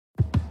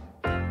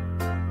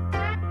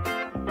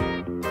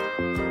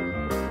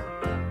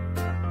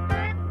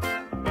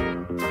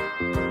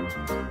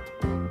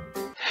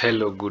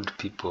Hello, good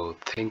people.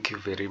 Thank you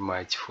very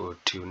much for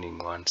tuning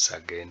once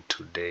again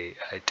today.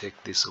 I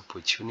take this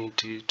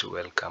opportunity to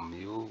welcome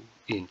you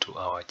into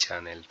our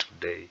channel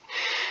today.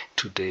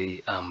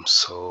 Today, I'm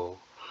so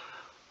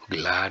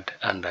glad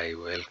and I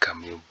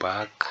welcome you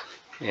back.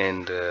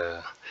 And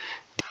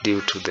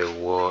due to the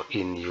war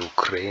in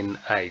Ukraine,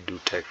 I do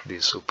take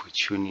this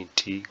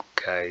opportunity,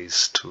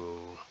 guys,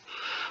 to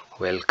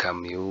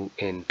welcome you.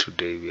 And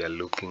today we are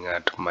looking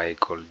at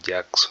Michael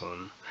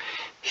Jackson,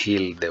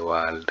 Heal the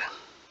World.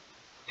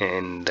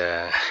 And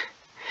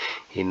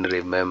in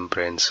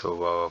remembrance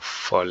of our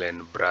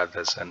fallen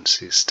brothers and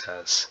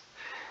sisters,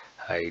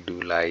 I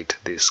do light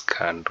these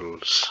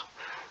candles.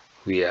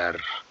 We are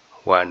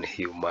one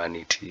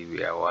humanity,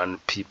 we are one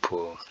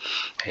people,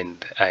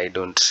 and I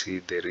don't see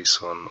the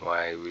reason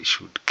why we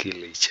should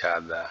kill each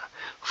other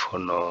for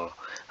no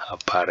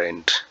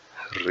apparent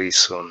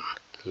reason.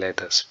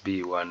 Let us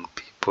be one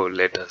people,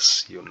 let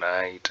us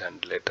unite,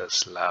 and let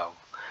us love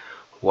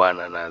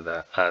one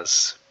another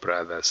as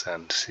brothers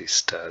and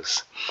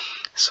sisters.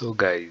 So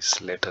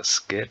guys, let us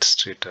get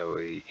straight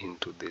away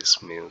into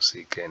this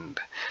music and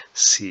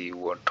see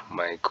what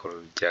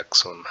Michael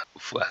Jackson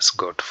has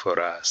got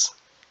for us.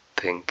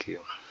 Thank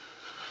you.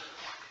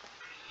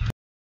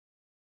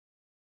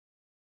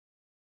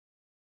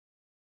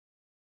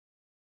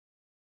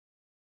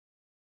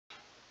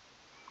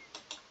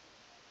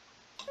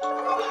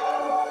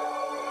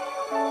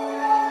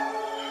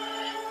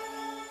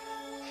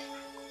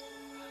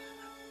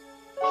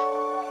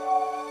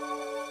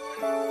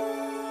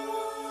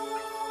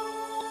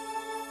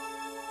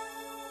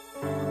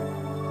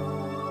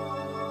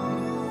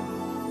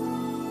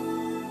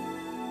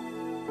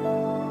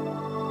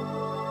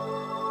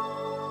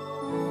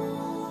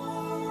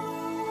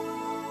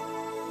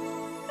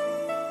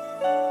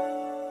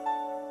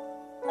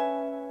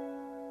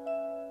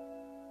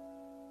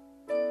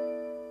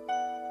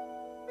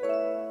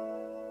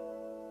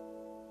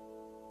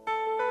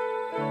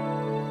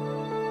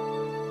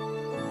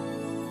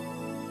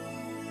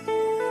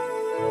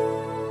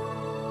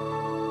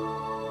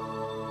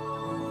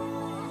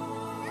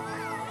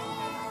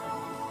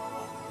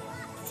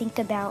 Think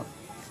about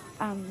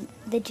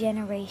the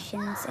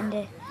generations and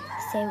to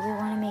say we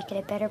want to make it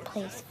a better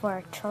place for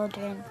our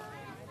children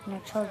and our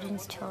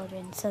children's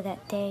children, so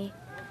that they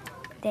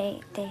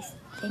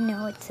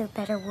know it's a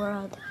better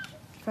world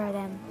for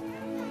them,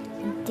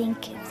 and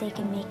think if they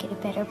can make it a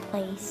better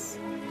place.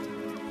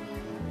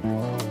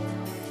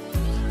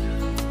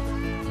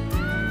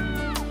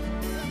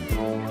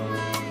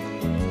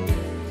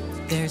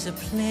 There's a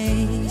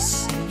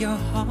place in your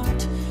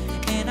heart,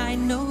 and I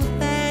know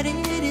that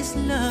it is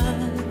love,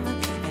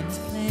 and this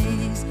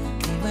place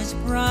is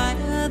much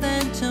brighter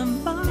than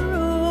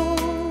tomorrow.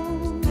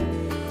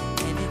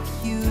 And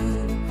if you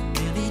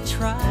really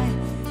try,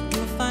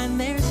 you'll find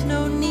there's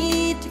no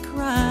need to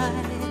cry.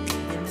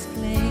 In this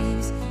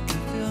place, you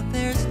feel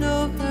there's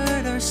no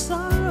hurt or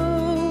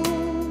sorrow.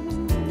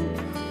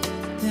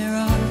 There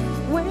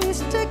are ways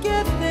to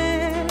get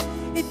there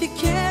if you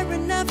care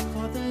enough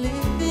for the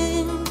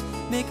living.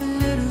 Make a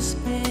little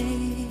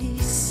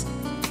space,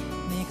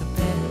 make a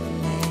better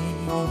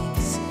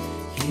place.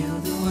 Heal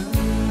the world,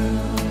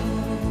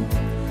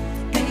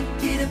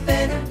 make it a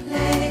better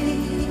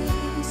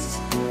place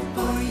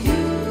for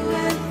you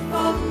and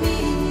for me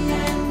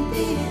and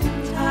the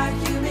entire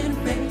human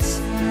race.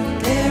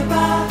 There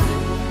are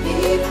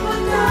people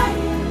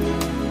dying.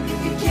 If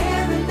you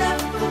care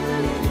enough for the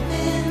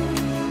living,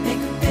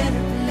 make a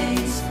better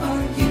place for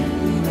you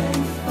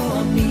and for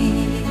me.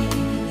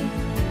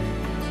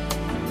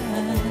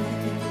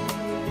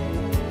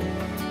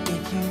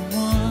 If you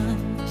want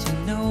to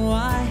know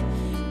why,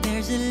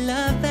 there's a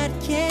love that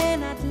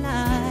cannot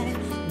lie.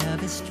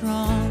 Love is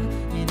strong,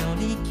 it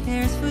only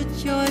cares for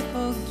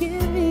joyful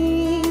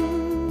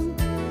giving.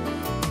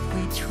 If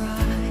we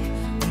try,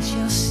 we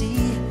shall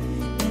see.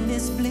 In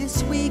this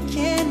bliss we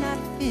cannot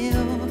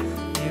feel.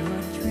 There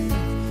are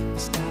dreams, we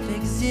stop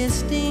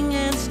existing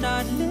and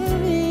start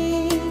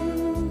living.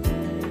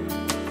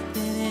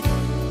 Then it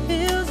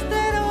feels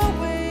that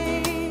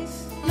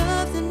always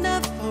love's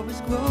enough for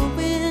us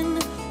growing.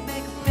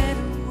 Make a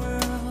better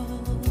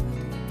world,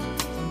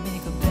 to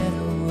make a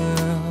better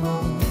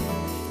world.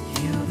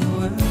 Heal the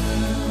world,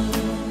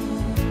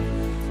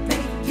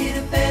 make it a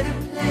better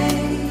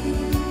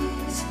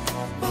place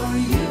for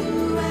you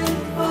and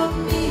for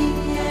me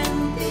and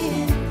the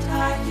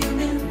entire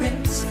human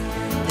race.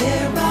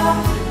 There are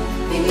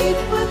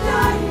people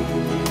dying.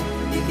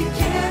 If you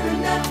care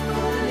enough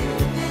for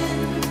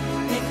living,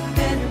 make a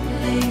better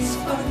place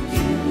for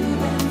you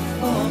and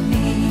for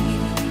me.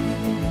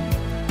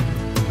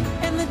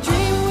 And the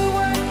dream we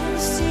were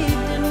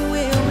conceived in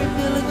will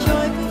reveal a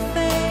joyful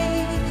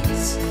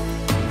face.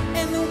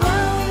 And the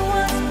one we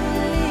once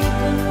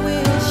believed in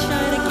will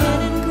shine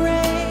again in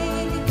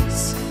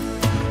grace.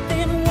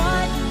 Then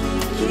why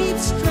keep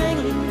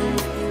strangling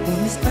when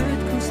this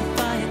earth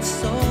crucify its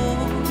soul?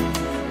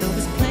 Though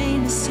it's plain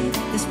to see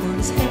that this world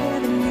is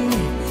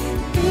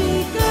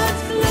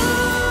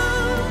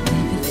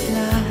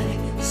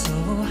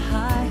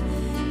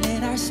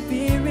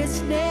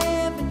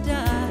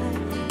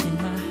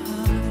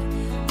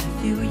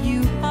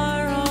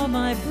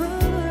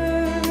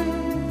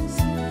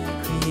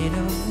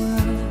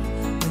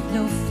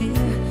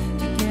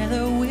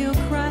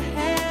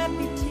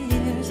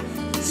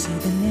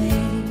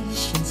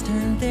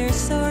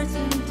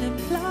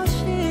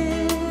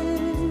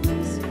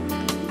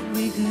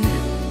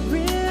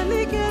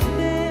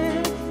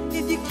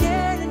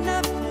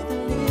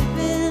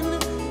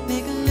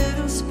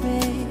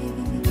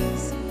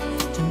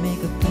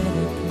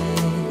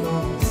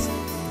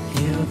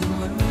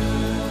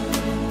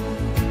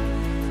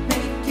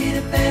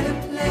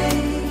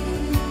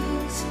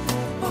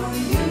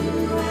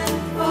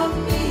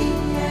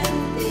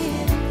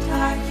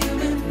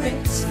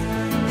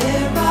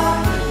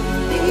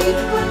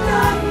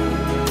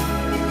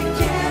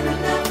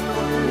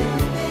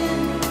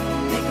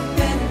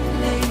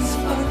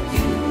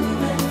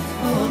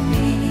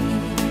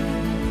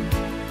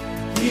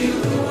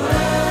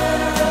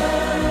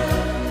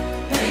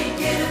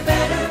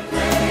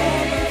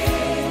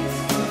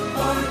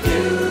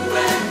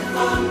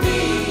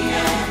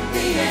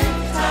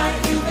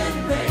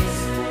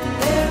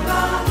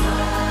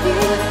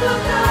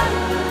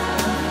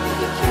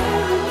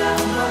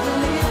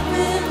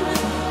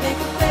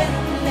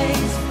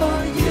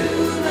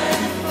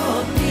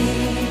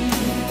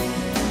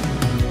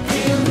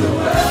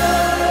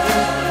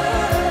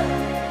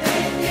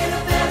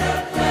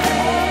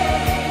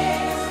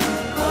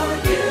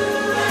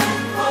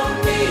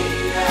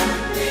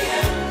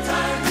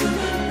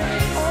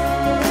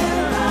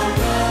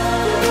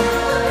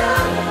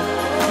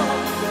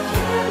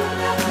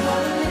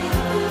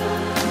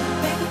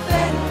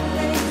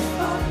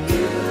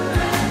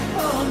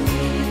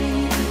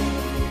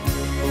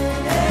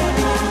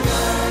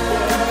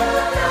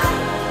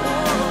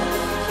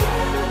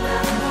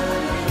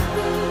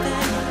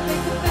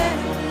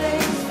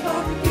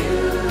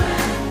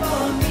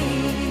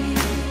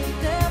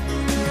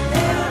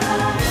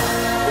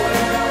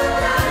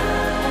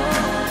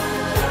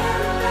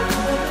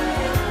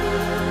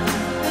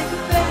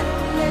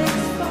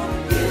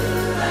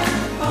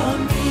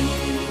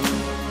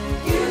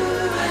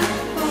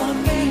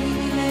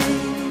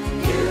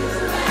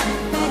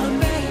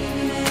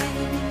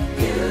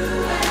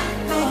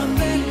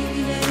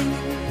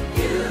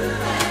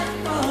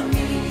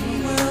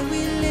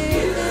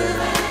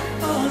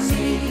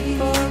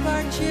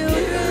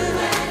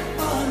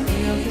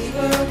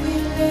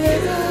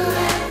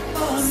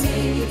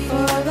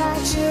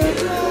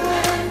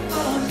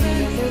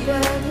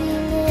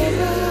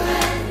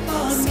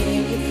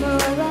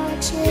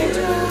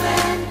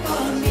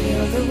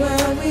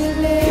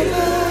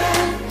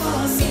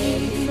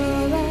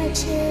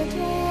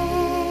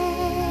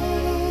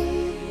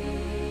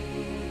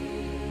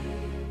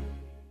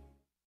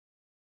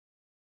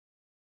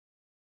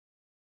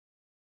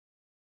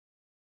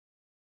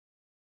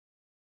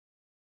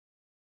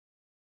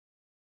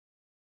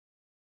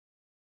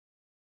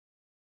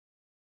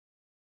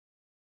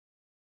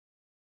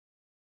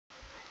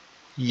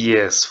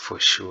Yes, for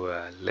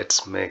sure.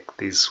 Let's make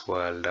this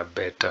world a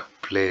better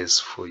place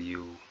for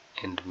you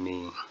and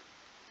me.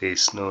 There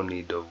is no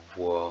need of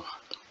war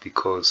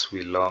because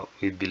we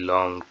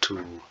belong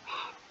to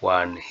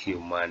one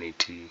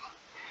humanity.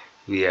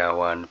 We are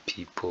one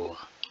people.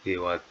 We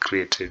were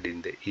created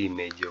in the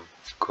image of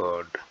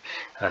God,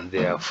 and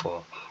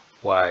therefore,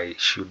 why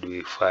should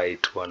we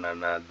fight one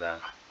another?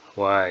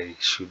 Why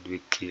should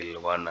we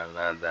kill one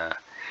another?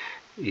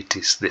 It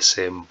is the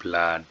same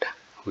blood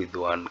with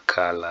one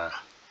color.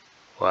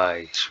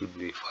 Why should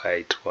we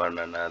fight one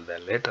another?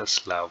 Let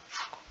us love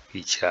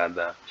each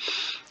other,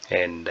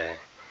 and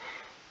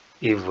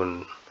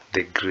even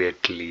the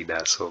great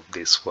leaders of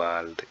this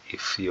world,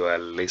 if you are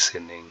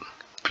listening,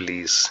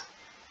 please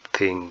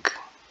think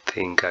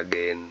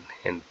again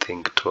and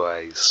think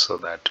twice so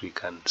that we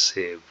can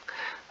save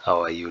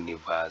our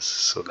universe,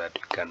 so that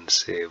we can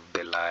save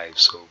the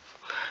lives of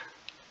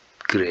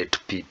great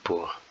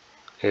people.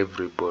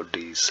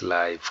 Everybody's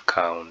life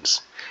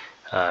counts,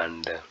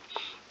 and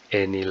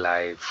any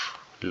life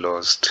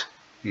lost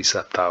is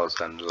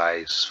 1,000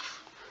 lives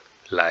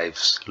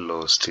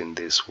lost in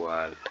this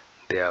world.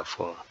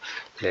 Therefore,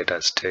 let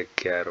us take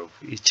care of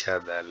each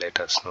other. Let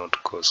us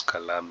not cause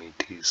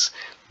calamities,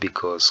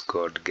 because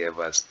God gave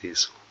us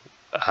this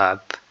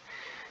earth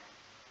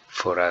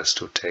for us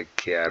to take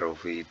care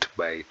of it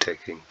by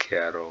taking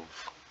care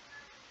of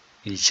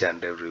each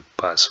and every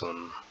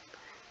person,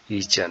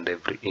 each and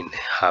every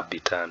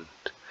inhabitant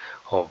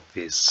of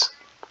this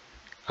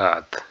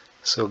earth.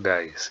 So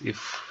guys,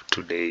 if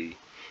today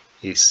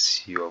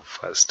is your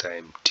first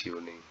time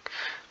tuning,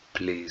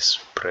 please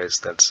press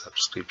that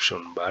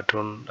subscription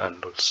button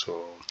and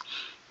also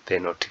the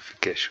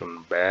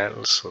notification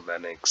bell, so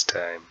that next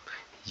time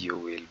you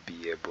will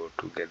be able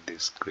to get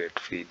these great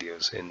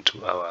videos. And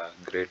to our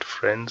great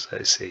friends,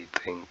 I say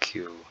thank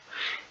you,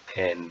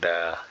 and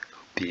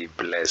be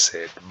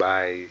blessed.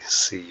 Bye.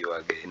 See you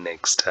again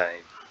next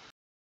time.